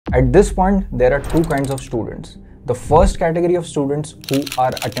At this point, there are two kinds of students. The first category of students who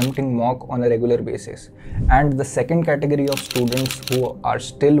are attempting mock on a regular basis, and the second category of students who are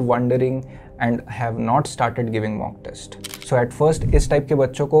still wondering and have not started giving mock test. So at first, इस type के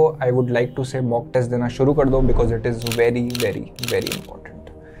बच्चों को I would like to say mock test देना शुरू कर दो because it is very important.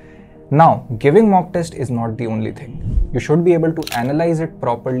 Now, giving mock test is not the only thing. You should be able to analyze it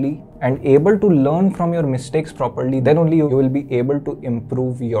properly and able to learn from your mistakes properly. Then only you will be able to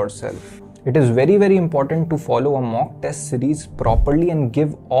improve yourself. It is very important to follow a mock test series properly and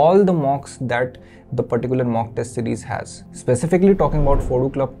give all the mocks that the particular mock test series has. Specifically talking about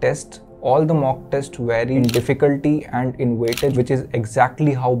phodu.club tests, all the mock tests vary in difficulty and in weightage, which is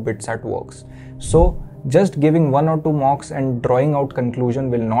exactly how BITSAT works. So just giving one or two mocks and drawing out conclusion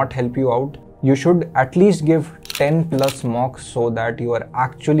will not help you out. You should at least give 10 plus mocks so that you are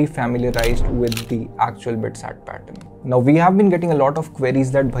actually familiarized with the actual BITSAT pattern. Now we have been getting a lot of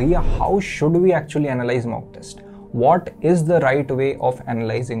queries that bhaiya, how should we actually analyze mock test? What is the right way of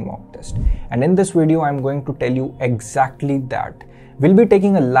analyzing mock test? And in this video, I'm going to tell you exactly that. We'll be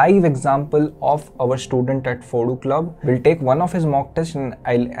taking a live example of our student at phodu.club. We'll take one of his mock tests and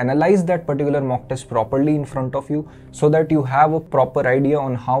I'll analyze that particular mock test properly in front of you so that you have a proper idea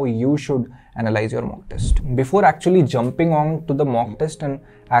on how you should analyze your mock test. Before actually jumping on to the mock test and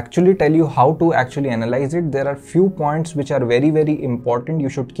actually tell you how to actually analyze it, there are few points which are very important you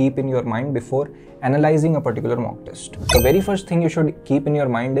should keep in your mind before analyzing a particular mock test. The very first thing you should keep in your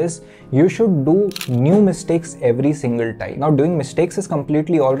mind is you should do new mistakes every single time. Now doing mistakes is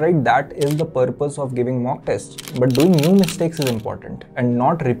completely alright, that is the purpose of giving mock tests, but doing new mistakes is important and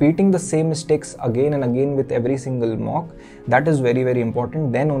not repeating the same mistakes again and again with every single mock. That is very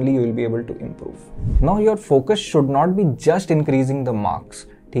important. Then only you will be able to improve. Now your focus should not be just increasing the marks.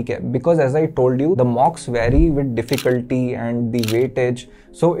 Because as I told you, the mocks vary with difficulty and the weightage.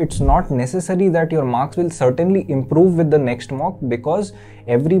 So it's not necessary that your marks will certainly improve with the next mock because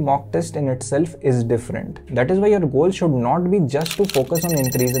every mock test in itself is different. That is why your goal should not be just to focus on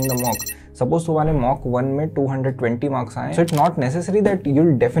increasing the mock. Suppose तुम्हारे mock 1 में 220 marks आए, so it's not necessary that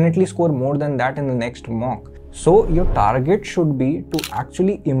you'll definitely score more than that in the next mock. So your target should be to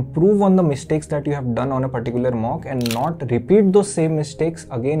actually improve on the mistakes that you have done on a particular mock and not repeat those same mistakes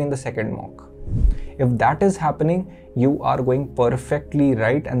again in the second mock. If that is happening, you are going perfectly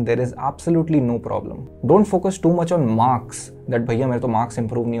right and there is absolutely no problem. Don't focus too much on marks that भैया मेरे तो marks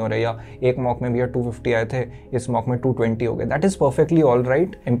improve नहीं हो रहे या एक mock में भैया 250 आए थे इस mock में 220 हो गए. That is perfectly all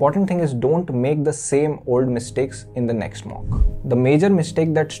right. Important thing is don't make the same old mistakes in the next mock. The major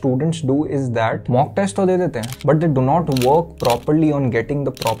mistake that students do is that mock test तो दे देते हैं but they do not work properly on getting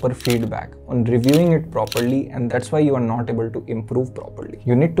the proper feedback, on reviewing it properly, and that's why you are not able to improve properly.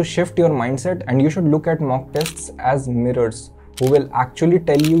 You need to shift your mindset and you should look at mock tests as mirrors who will actually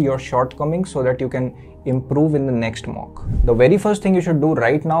tell you your shortcomings so that you can improve in the next mock. The very first thing you should do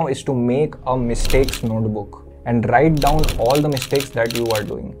right now is to make a mistakes notebook and write down all the mistakes that you are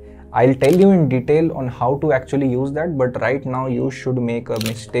doing. I'll tell you in detail on how to actually use that, but right now you should make a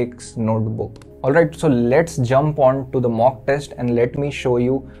mistakes notebook. Alright, so let's jump on to the mock test and let me show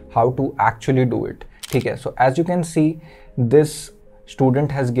you how to actually do it. Okay, so as you can see, this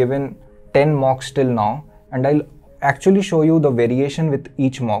student has given 10 mocks till now, and I'll actually show you the variation with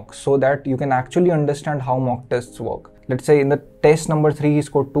each mock so that you can actually understand how mock tests work. Let's say in the test number 3 he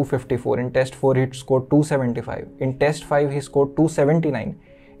scored 254, in test 4 he scored 275, in test 5 he scored 279.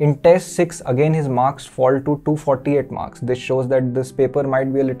 In test 6 again his marks fall to 248 marks. This shows that this paper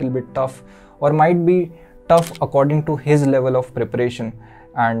might be a little bit tough or might be tough according to his level of preparation,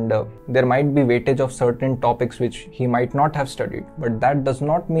 and there might be weightage of certain topics which he might not have studied, but that does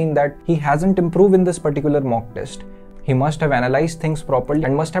not mean that he hasn't improved in this particular mock test. He must have analyzed things properly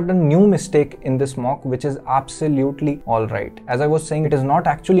and must have done new mistake in this mock, which is absolutely alright. As I was saying, it is not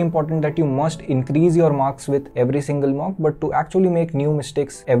actually important that you must increase your marks with every single mock, but to actually make new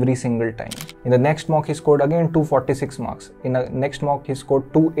mistakes every single time. In the next mock he scored again 246 marks. In the next mock he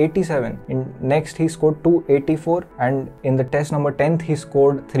scored 287. In next he scored 284, and in the test number 10th he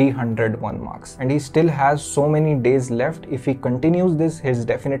scored 301 marks. And he still has so many days left. If he continues this, he's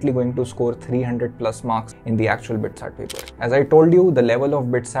definitely going to score 300 plus marks in the actual BITSAT paper. As I told you, the level of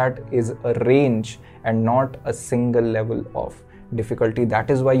BITSAT is a range and not a single level of difficulty.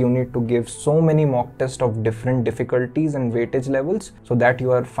 That is why you need to give so many mock tests of different difficulties and weightage levels so that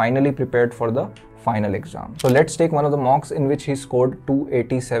you are finally prepared for the final exam. So let's take one of the mocks in which he scored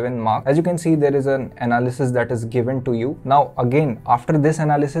 287 marks. As you can see, there is an analysis that is given to you. Now again, after this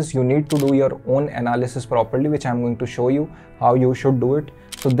analysis, you need to do your own analysis properly, which I'm going to show you how you should do it.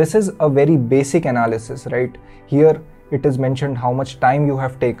 So this is a very basic analysis, right? Here it is mentioned how much time you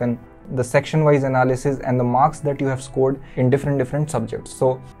have taken, the section wise analysis, and the marks that you have scored in different subjects.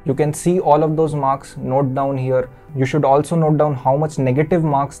 So you can see all of those marks, note down here. You should also note down how much negative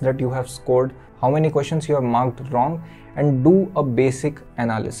marks that you have scored, how many questions you have marked wrong, and do a basic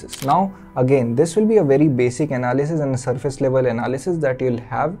analysis. Now again, this will be a very basic analysis and a surface level analysis that you'll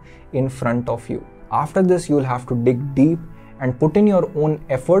have in front of you. After this, you'll have to dig deep and put in your own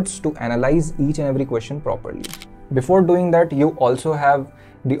efforts to analyze each and every question properly. Before doing that, you also have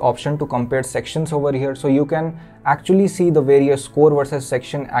the option to compare sections over here, so you can actually see the various score versus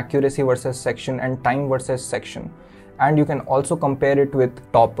section, accuracy versus section, and time versus section, and you can also compare it with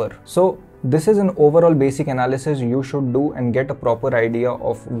topper. So this is an overall basic analysis you should do and get a proper idea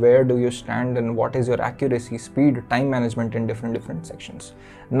of where do you stand and what is your accuracy, speed, time management in different sections.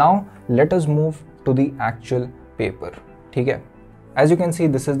 Now let us move to the actual paper. Okay? As you can see,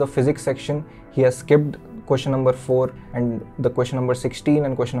 this is the physics section. He has skipped question number 4, and the question number 16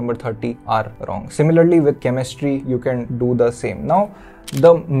 and question number 30 are wrong. Similarly with chemistry, you can do the same. Now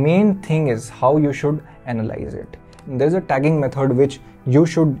the main thing is how you should analyze it. There's a tagging method which you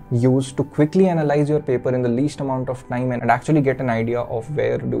should use to quickly analyze your paper in the least amount of time and actually get an idea of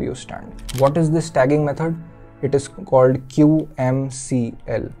where do you stand. What is this tagging method? It is called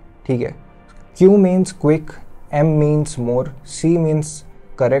QMCL. Okay? Q means quick, M means more, C means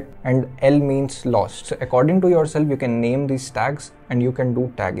correct, and L means lost. So according to yourself, you can name these tags and you can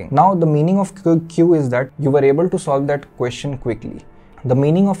do tagging. Now the meaning of Q is that you were able to solve that question quickly. The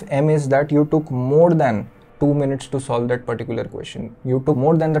meaning of M is that you took more than 2 minutes to solve that particular question. You took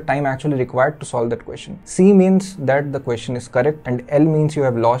more than the time actually required to solve that question. C means that the question is correct, and L means you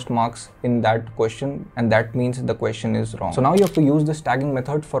have lost marks in that question, and that means the question is wrong. So now you have to use this tagging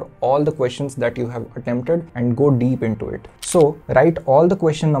method for all the questions that you have attempted and go deep into it. So write all the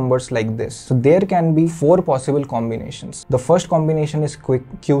question numbers like this. So there can be 4 possible combinations. The first combination is quick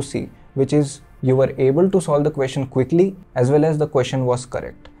QC, which is you were able to solve the question quickly as well as the question was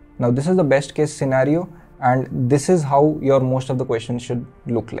correct. Now this is the best case scenario, and this is how your most of the questions should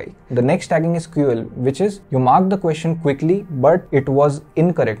look like. The next tagging is QL, which is you marked the question quickly but it was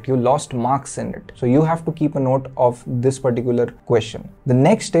incorrect, you lost marks in it. So you have to keep a note of this particular question. The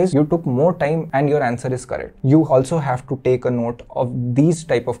next is you took more time and your answer is correct. You also have to take a note of these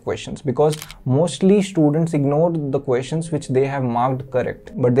type of questions, because mostly students ignore the questions which they have marked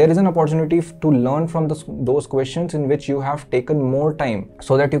correct. But there is an opportunity to learn from those questions in which you have taken more time,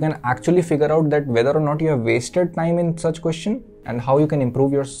 so that you can actually figure out that whether or not you have wasted time in such question and how you can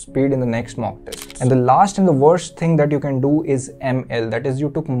improve your speed in the next mock test. And the last and the worst thing that you can do is ML, that is you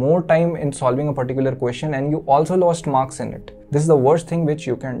took more time in solving a particular question and you also lost marks in it. This is the worst thing which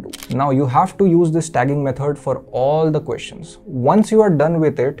you can do. Now you have to use this tagging method for all the questions. Once you are done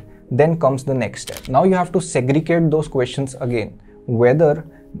with it, then comes the next step. Now you have to segregate those questions again, whether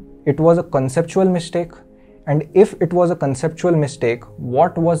it was a conceptual mistake, and if it was a conceptual mistake,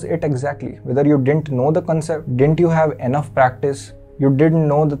 what was it exactly? Whether you didn't know the concept, didn't you have enough practice, you didn't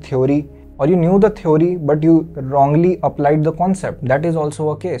know the theory, or you knew the theory but you wrongly applied the concept. That is also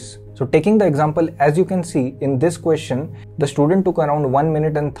a case. So taking the example, as you can see in this question, the student took around 1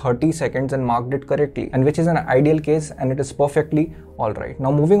 minute and 30 seconds and marked it correctly, and which is an ideal case and it is perfectly alright.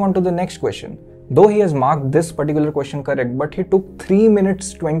 Now moving on to the next question. Though he has marked this particular question correct, but he took 3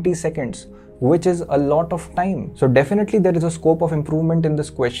 minutes 20 seconds, which is a lot of time. So definitely there is a scope of improvement in this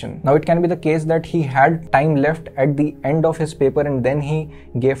question. Now it can be the case that he had time left at the end of his paper and then he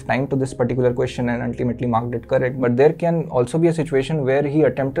gave time to this particular question and ultimately marked it correct. But there can also be a situation where he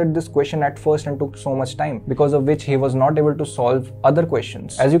attempted this question at first and took so much time, because of which he was not able to solve other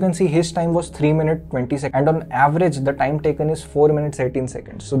questions. As you can see, his time was 3 minutes 20 seconds, and on average the time taken is 4 minutes 18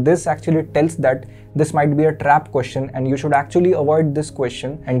 seconds. So this actually tells that this might be a trap question and you should actually avoid this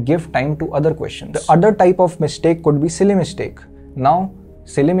question and give time to other questions. The other type of mistake could be silly mistake. Now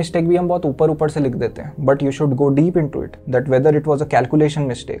silly mistake भी हम बहुत ऊपर से लिख देते हैं, but you should go deep into it, that whether it was a calculation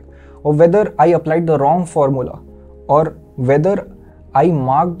mistake, or whether I applied the wrong formula, or whether I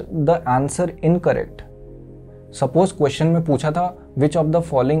marked the answer incorrect. Suppose question में पूछा था which of the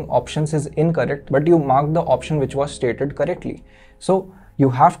following options is incorrect, but you marked the option which was stated correctly. So you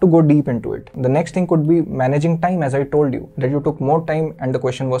have to go deep into it. The next thing could be managing time, as I told you, that you took more time and the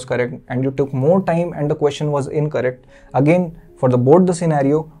question was correct, and you took more time and the question was incorrect. Again, for the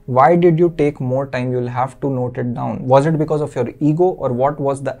scenario, why did you take more time? You'll have to note it down. Was it because of your ego, or what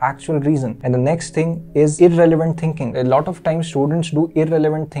was the actual reason? And the next thing is irrelevant thinking. A lot of times students do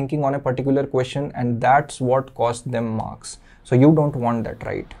irrelevant thinking on a particular question, and that's what cost them marks. So you don't want that,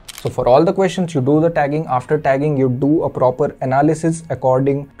 right? So for all the questions, you do the tagging. After tagging, you do a proper analysis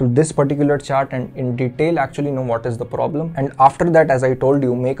according to this particular chart and in detail actually know what is the problem. And after that, as I told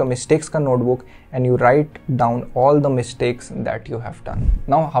you, make a mistakes ka notebook and you write down all the mistakes that you have done.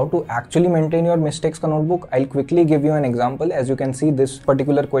 Now, how to actually maintain your mistakes ka notebook? I'll quickly give you an example. As you can see, this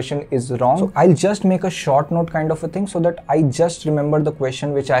particular question is wrong. So I'll just make a short note kind of a thing so that I just remember the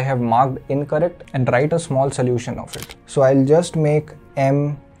question which I have marked incorrect and write a small solution of it. So I'll just make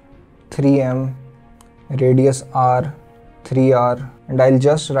M 3m, radius r 3r, and I'll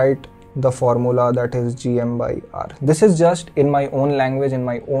just write the formula, that is gm by r. This is just in my own language, in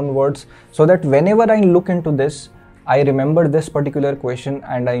my own words, so that whenever I look into this, I remember this particular question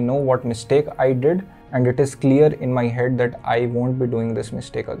and I know what mistake I did, and it is clear in my head that I won't be doing this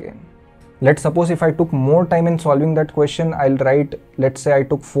mistake again. Let's suppose if I took more time in solving that question, I'll write, let's say I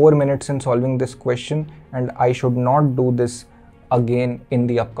took 4 minutes in solving this question and I should not do this again in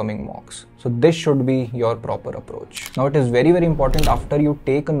the upcoming mocks. So this should be your proper approach. Now it is very important, after you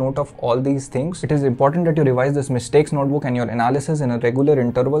take a note of all these things, it is important that you revise this mistakes notebook and your analysis in a regular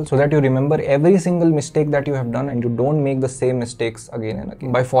interval so that you remember every single mistake that you have done and you don't make the same mistakes again and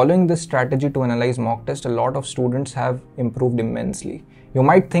again. By following this strategy to analyze mock test, a lot of students have improved immensely. You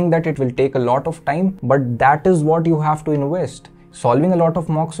might think that it will take a lot of time, but that is what you have to invest. Solving a lot of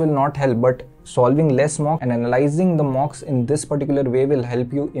mocks will not help, but solving less mock and analyzing the mocks in this particular way will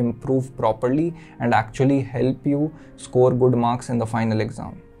help you improve properly and actually help you score good marks in the final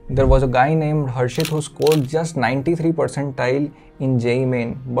exam. There was a guy named Harshit who scored just 93 percentile in JEE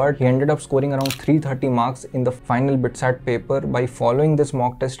Main, but he ended up scoring around 330 marks in the final BITSAT paper by following this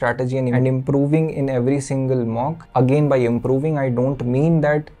mock test strategy and improving in every single mock. Again, by improving, I don't mean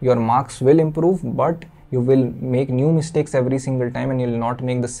that your marks will improve, but you will make new mistakes every single time and you will not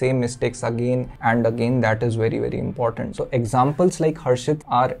make the same mistakes again and again. That is very important. So examples like Harshit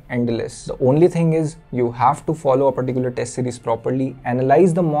are endless. The only thing is you have to follow a particular test series properly,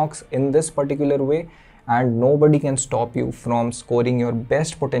 analyze the mocks in this particular way, and nobody can stop you from scoring your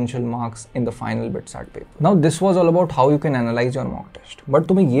best potential marks in the final BITSAT paper. Now this was all about how you can analyze your mock test. But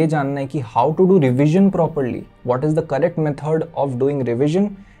तुम्हें ये जानना है कि how to do revision properly. What is the correct method of doing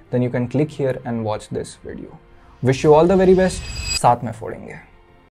revision? Then you can click here and watch this video. Wish you all the very best. साथ में फोड़ेंगे.